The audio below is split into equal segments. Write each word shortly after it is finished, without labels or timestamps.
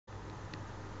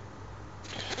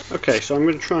Okay, so I'm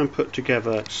going to try and put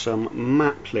together some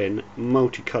Maplin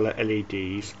multicolour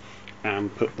LEDs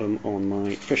and put them on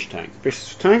my fish tank.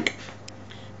 This tank,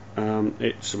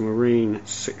 it's a marine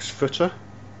 6-footer.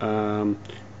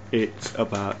 It's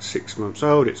about 6 months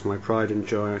old. It's my pride and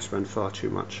joy. I spend far too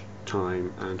much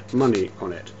time and money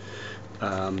on it.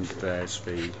 There's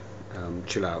the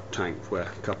chill out tank where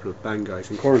a couple of band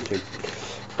guys in quarantine.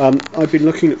 I've been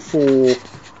looking for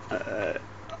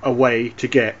a way to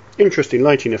get interesting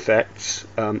lighting effects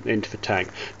into the tank.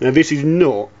 Now this is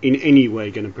not in any way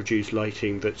going to produce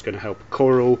lighting that's going to help a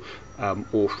coral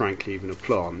or frankly even a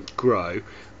plant grow.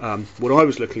 What I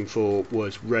was looking for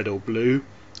was red or blue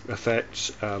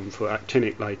effects for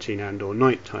actinic lighting and or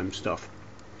nighttime stuff.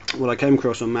 What I came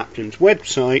across on Maplin's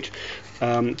website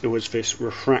was this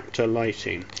refractor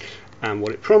lighting, and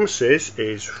what it promises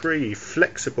is 3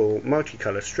 flexible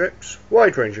multicolour strips,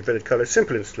 wide range of vivid colours,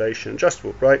 simple installation,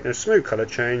 adjustable brightness, smooth colour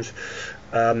change,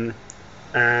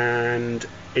 and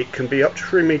it can be up to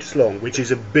 3 meters long, which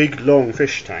is a big long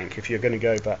fish tank if you're going to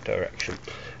go that direction.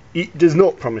 It does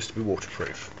not promise to be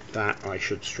waterproof, that I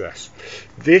should stress.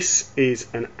 This is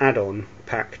an add-on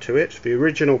pack to it. The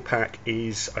original pack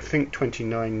is I think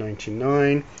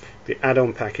 $29.99. The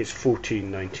add-on pack is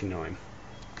 $14.99.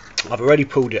 I've already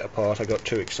pulled it apart. I got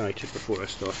too excited before I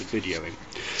started videoing.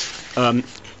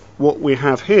 What we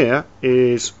have here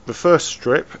is the first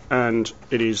strip, and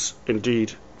it is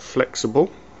indeed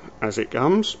flexible as it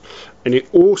comes, and it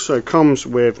also comes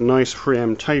with nice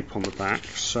 3M tape on the back,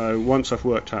 so once I've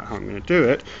worked out how I'm going to do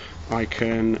it, I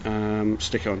can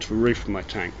stick it onto the roof of my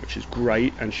tank, which is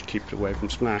great and should keep it away from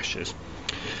splashes.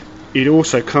 It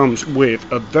also comes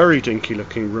with a very dinky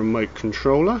looking remote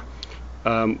controller,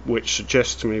 which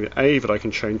suggests to me that A, that I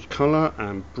can change colour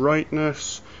and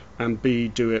brightness, and B,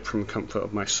 do it from the comfort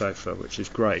of my sofa, which is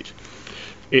great.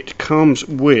 It comes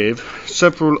with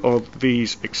several of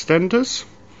these extenders.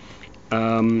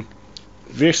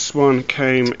 This one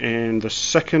came in the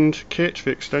second kit,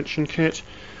 the extension kit,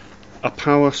 a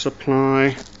power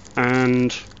supply,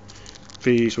 and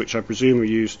these, which I presume are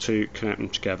used to connect them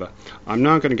together. I'm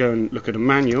now going to go and look at a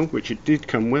manual, which it did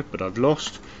come with, but I've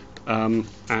lost.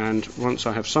 And once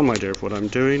I have some idea of what I'm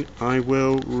doing, I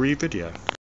will re-video.